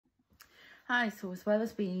Hi, so as well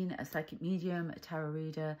as being a psychic medium, a tarot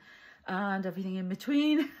reader, and everything in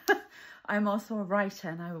between, I'm also a writer,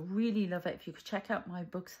 and I really love it if you could check out my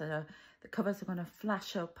books. The covers are going to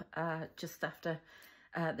flash up just after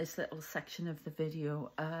this little section of the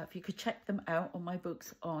video. If you could check them out on my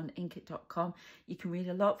books on inkit.com. You can read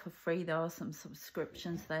a lot for free. There are some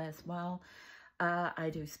subscriptions there as well.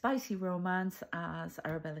 I do spicy romance as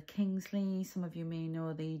Arabella Kingsley. Some of you may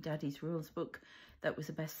know the Daddy's Rules book that was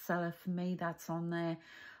a bestseller for me. That's on there.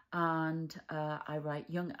 And I write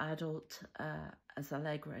young adult as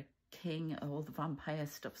Allegra King, all the vampire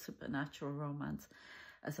stuff, supernatural romance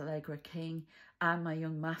as Allegra King. And my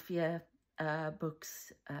young mafia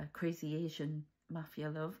books, Crazy Asian Mafia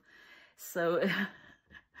Love. So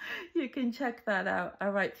you can check that out. I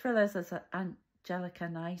write thrillers as Angelica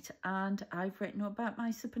Knight, and I've written about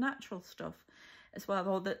my supernatural stuff as well,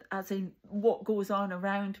 or that as in what goes on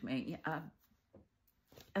around me,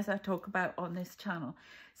 as I talk about on this channel.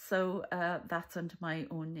 So that's under my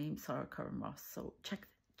own name, Sarah Curran Ross. So check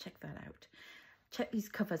that out. Check these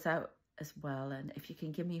covers out as well, and if you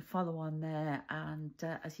can give me a follow on there, and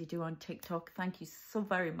as you do on TikTok, thank you so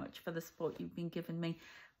very much for the support you've been giving me,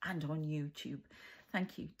 and on YouTube.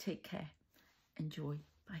 Thank you. Take care. Enjoy.